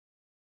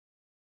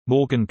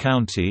Morgan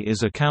County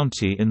is a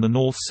county in the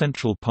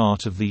north-central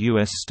part of the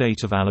U.S.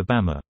 state of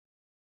Alabama.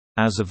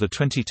 As of the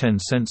 2010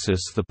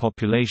 census, the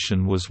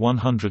population was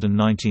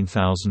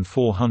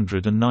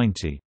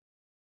 119,490.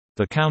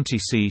 The county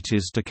seat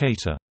is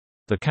Decatur.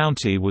 The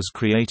county was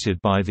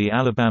created by the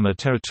Alabama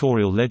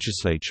Territorial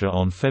Legislature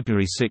on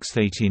February 6,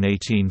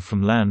 1818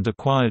 from land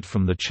acquired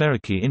from the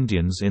Cherokee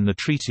Indians in the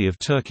Treaty of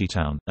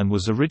Turkeytown, and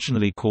was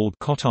originally called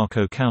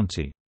Cotaco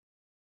County.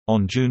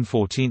 On June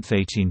 14,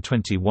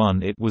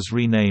 1821 it was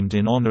renamed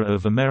in honor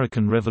of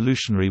American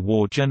Revolutionary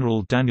War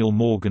General Daniel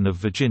Morgan of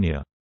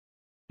Virginia.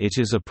 It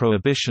is a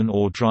prohibition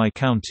or dry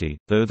county,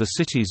 though the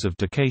cities of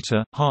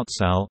Decatur,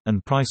 Hartselle,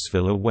 and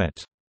Priceville are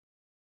wet.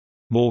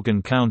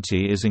 Morgan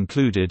County is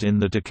included in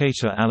the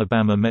Decatur,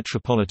 Alabama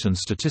Metropolitan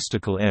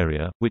Statistical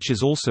Area, which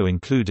is also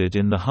included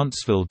in the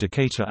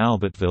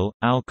Huntsville-Decatur-Albertville,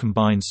 AL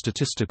Combined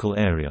Statistical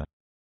Area.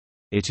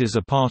 It is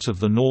a part of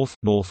the North,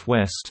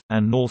 Northwest,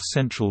 and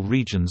North-Central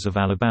regions of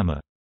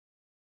Alabama.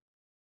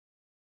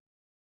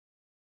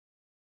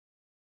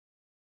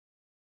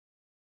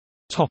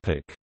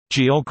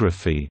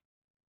 Geography.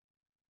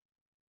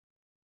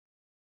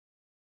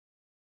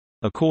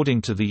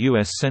 According to the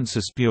U.S.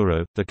 Census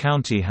Bureau, the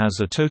county has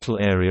a total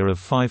area of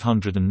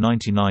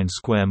 599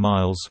 square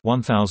miles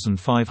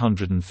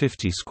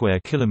 (1,550 square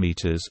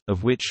kilometers),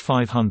 of which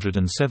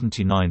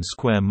 579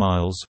 square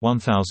miles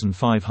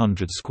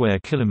 (1,500 square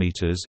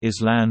kilometers)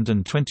 is land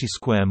and 20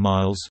 square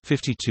miles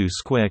 (52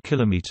 square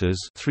kilometers,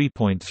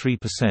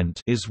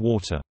 3.3%) is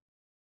water.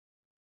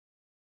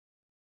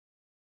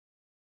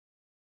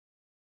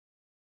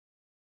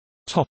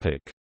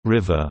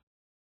 River.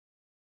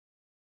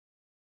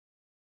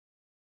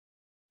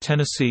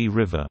 Tennessee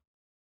River.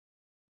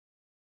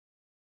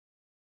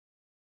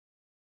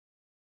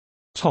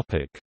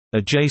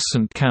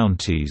 Adjacent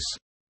counties.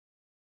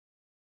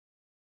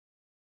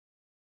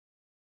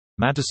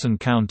 Madison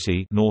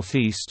County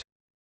northeast,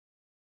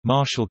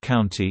 Marshall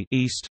County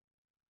east,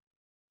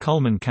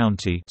 Cullman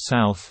County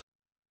south,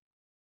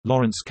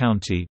 Lawrence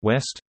County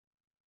west,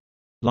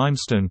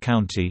 Limestone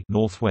County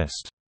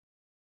northwest.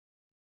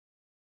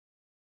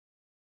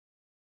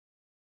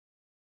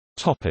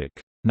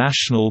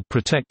 National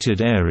Protected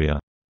Area.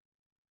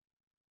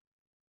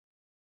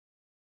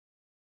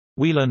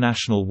 Wheeler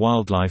National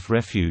Wildlife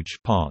Refuge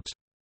part.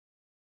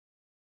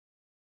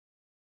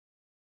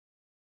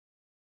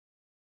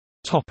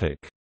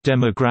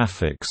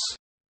 Demographics.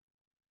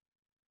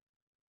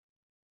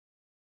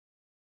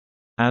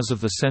 As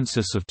of the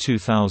census of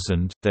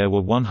 2000, there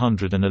were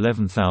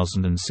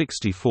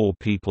 111,064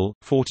 people,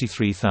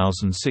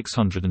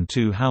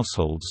 43,602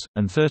 households,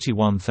 and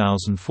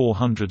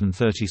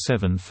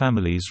 31,437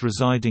 families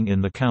residing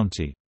in the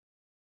county.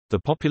 The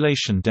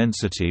population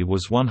density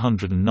was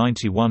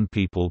 191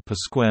 people per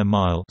square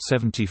mile,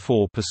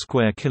 74 per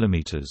square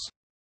kilometers.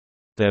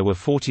 There were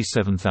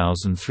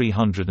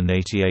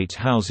 47,388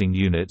 housing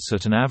units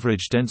at an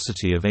average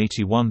density of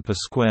 81 per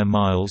square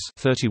miles,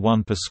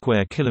 31 per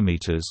square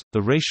kilometers.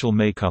 The racial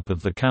makeup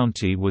of the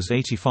county was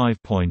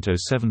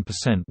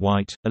 85.07%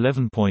 white,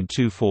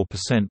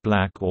 11.24%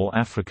 black or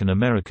African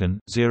American,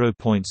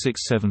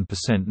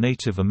 0.67%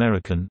 Native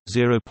American,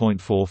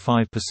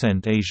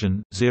 0.45%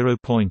 Asian,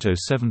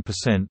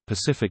 0.07%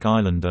 Pacific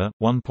Islander,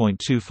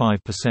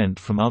 1.25%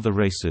 from other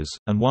races,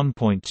 and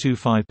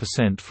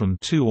 1.25% from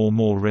two or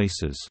more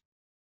races.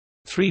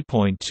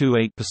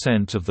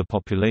 3.28% of the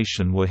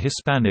population were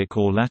Hispanic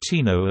or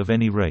Latino of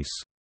any race.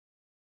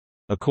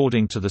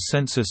 According to the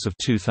census of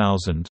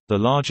 2000, the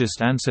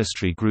largest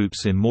ancestry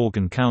groups in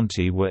Morgan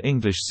County were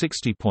English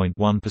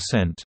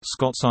 60.1%,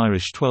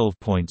 Scots-Irish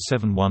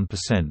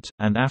 12.71%,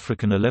 and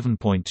African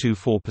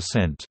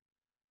 11.24%.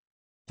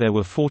 There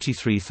were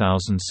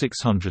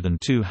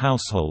 43,602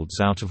 households,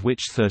 out of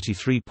which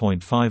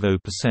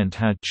 33.50%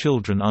 had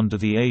children under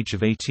the age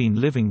of 18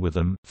 living with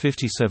them,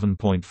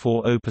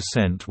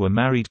 57.40% were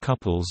married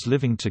couples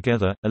living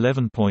together,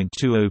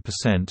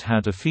 11.20%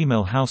 had a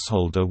female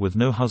householder with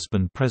no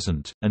husband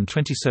present, and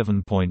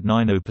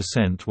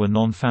 27.90% were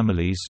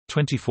non-families.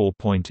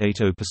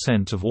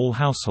 24.80% of all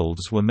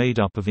households were made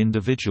up of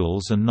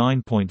individuals, and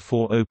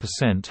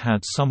 9.40%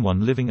 had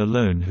someone living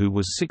alone who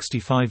was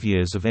 65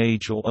 years of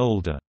age or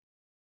older.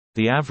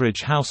 The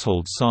average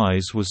household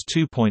size was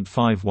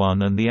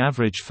 2.51 and the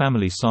average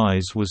family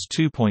size was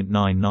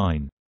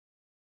 2.99.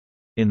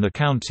 In the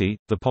county,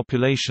 the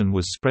population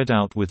was spread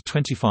out with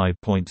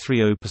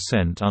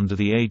 25.30% under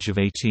the age of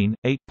 18,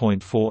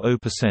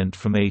 8.40%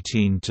 from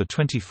 18 to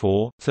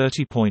 24,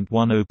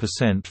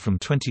 30.10% from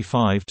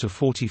 25 to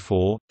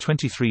 44,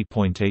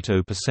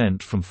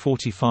 23.80% from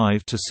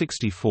 45 to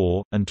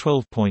 64, and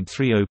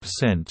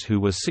 12.30% who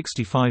were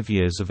 65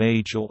 years of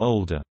age or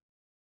older.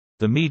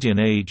 The median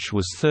age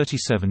was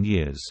 37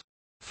 years.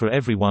 For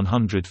every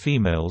 100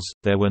 females,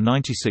 there were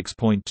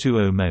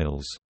 96.20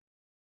 males.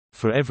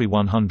 For every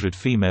 100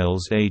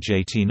 females age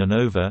 18 and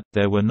over,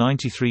 there were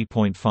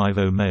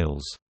 93.50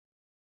 males.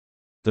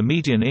 The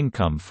median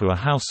income for a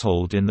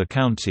household in the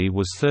county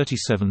was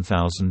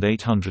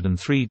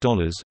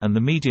 $37,803, and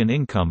the median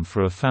income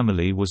for a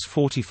family was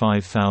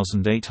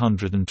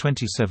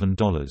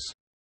 $45,827.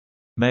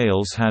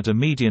 Males had a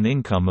median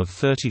income of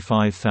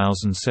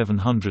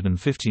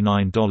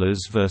 $35,759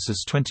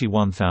 versus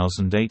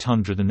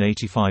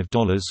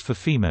 $21,885 for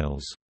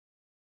females.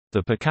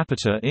 The per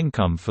capita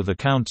income for the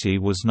county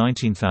was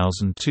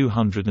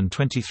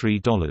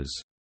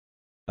 $19,223.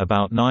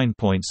 About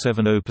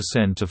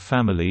 9.70% of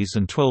families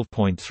and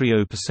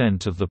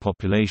 12.30% of the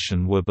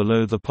population were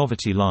below the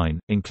poverty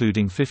line,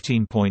 including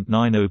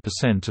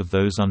 15.90% of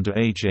those under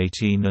age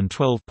 18 and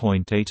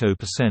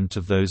 12.80%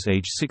 of those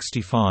age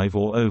 65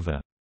 or over.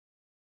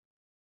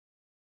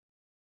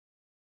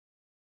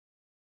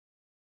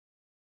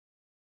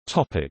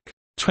 Topic: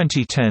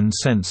 2010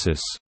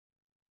 census.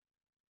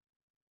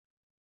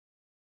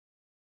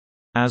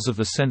 As of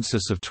the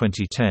census of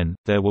 2010,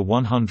 there were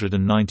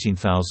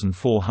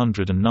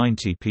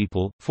 119,490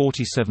 people,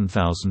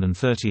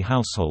 47,030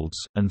 households,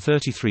 and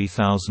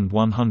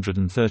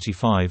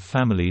 33,135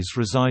 families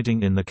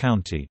residing in the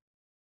county.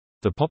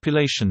 The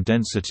population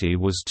density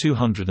was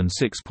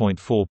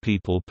 206.4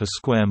 people per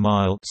square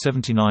mile,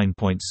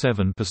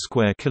 79.7 per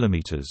square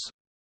kilometers.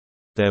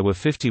 There were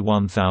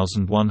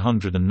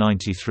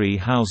 51,193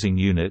 housing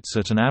units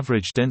at an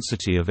average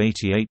density of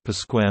 88 per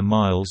square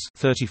miles,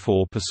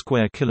 34 per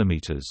square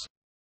kilometers.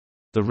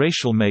 The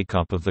racial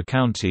makeup of the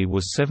county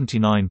was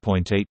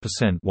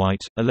 79.8%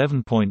 white,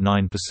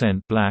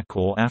 11.9% black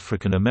or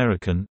African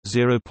American,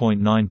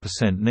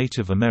 0.9%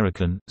 Native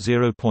American,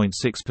 0.6%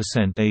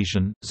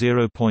 Asian,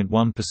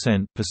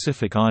 0.1%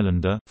 Pacific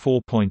Islander,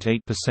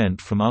 4.8%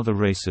 from other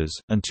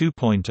races, and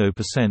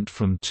 2.0%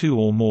 from two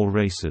or more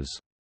races.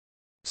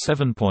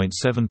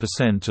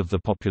 7.7% of the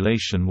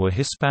population were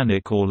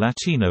Hispanic or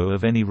Latino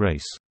of any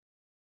race.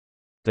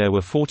 There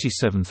were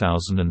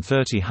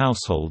 47,030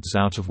 households,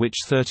 out of which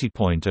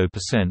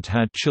 30.0%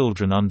 had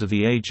children under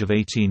the age of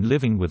 18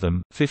 living with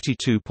them,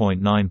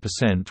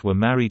 52.9% were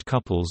married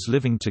couples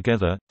living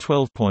together,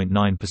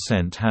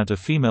 12.9% had a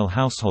female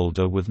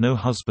householder with no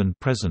husband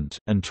present,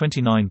 and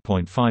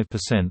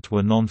 29.5%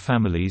 were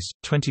non-families.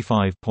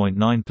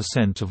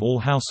 25.9% of all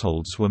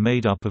households were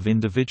made up of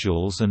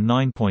individuals, and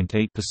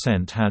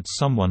 9.8% had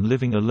someone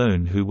living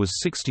alone who was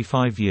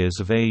 65 years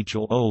of age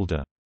or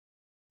older.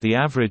 The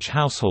average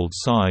household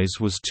size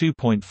was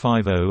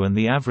 2.50 and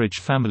the average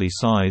family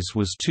size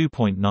was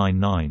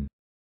 2.99.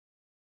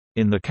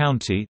 In the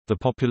county, the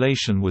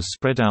population was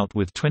spread out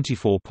with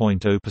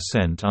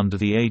 24.0% under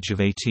the age of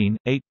 18,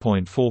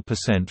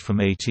 8.4%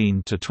 from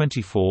 18 to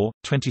 24,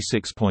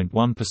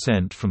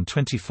 26.1% from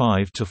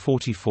 25 to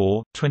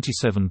 44,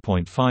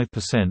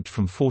 27.5%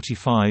 from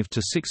 45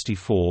 to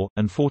 64,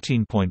 and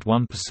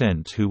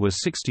 14.1% who were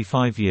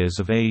 65 years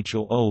of age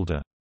or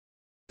older.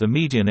 The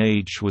median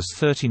age was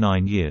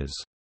 39 years.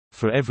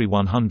 For every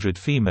 100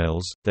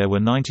 females, there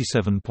were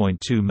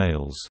 97.2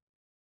 males.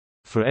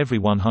 For every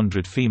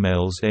 100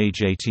 females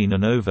age 18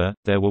 and over,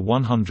 there were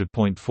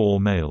 100.4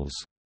 males.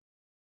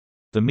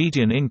 The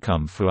median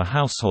income for a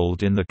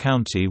household in the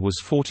county was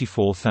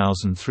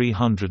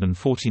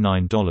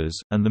 $44,349,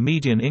 and the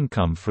median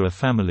income for a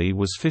family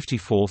was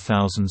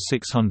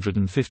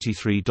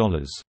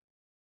 $54,653.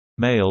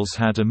 Males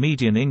had a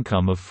median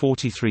income of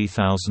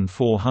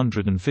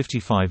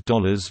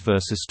 $43,455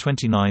 versus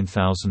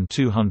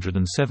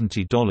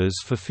 $29,270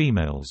 for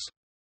females.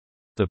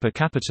 The per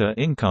capita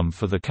income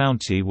for the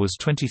county was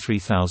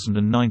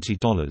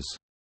 $23,090.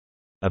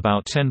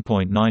 About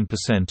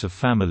 10.9% of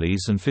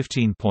families and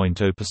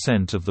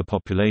 15.0% of the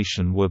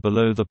population were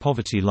below the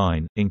poverty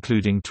line,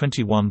 including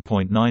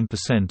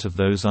 21.9% of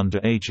those under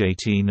age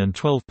 18 and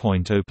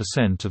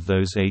 12.0% of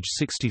those age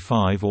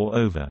 65 or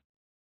over.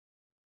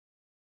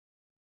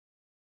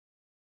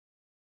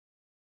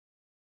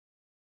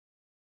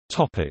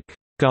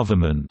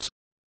 Government.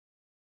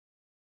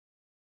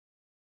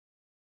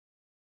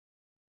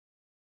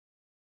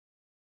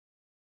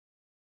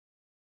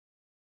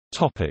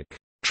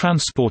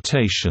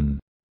 Transportation.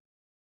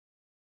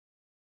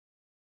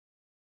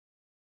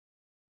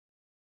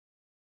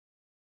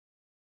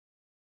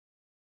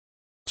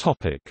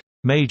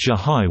 Major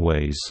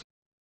highways.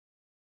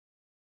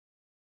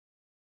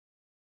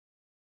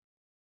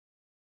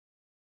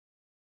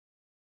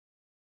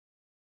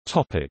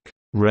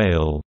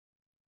 Rail.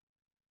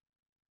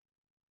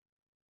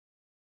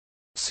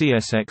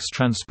 CSX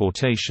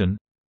Transportation,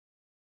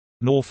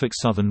 Norfolk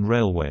Southern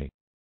Railway.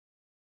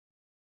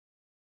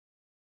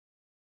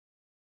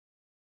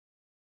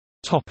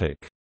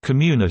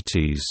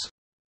 Communities.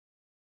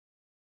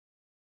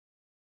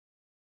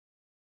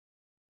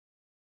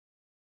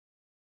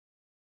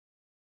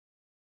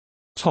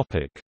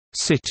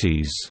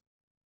 Cities.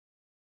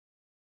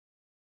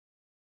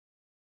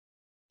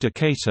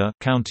 Decatur,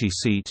 county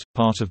seat,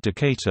 part of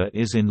Decatur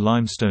is in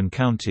Limestone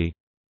County.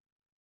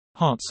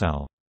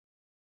 Hartselle.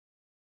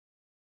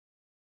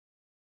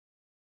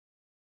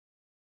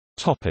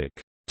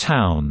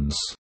 Towns.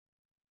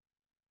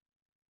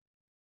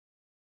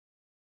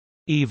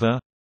 Eva,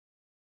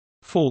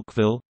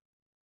 Falkville,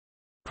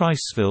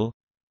 Priceville,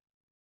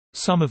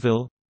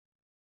 Somerville,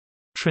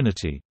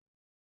 Trinity.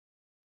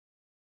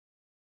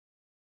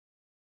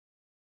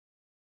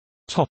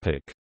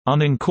 Topic: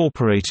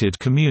 Unincorporated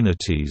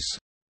communities.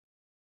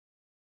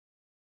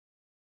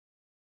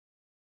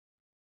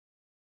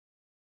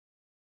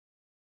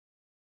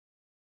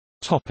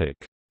 Topic: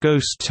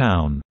 Ghost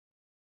town.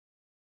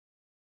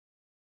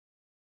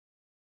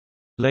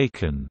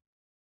 Laken.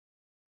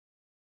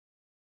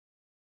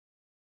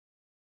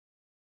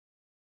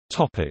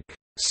 Topic: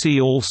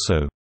 See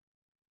also.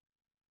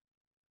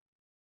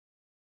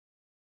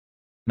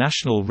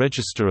 National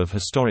Register of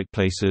Historic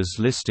Places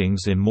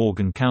listings in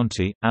Morgan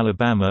County,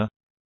 Alabama.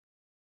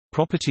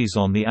 Properties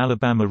on the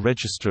Alabama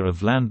Register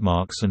of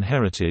Landmarks and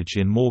Heritage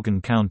in Morgan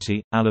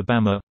County,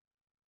 Alabama.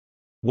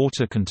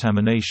 Water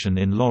contamination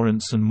in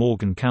Lawrence and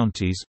Morgan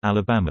counties,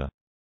 Alabama.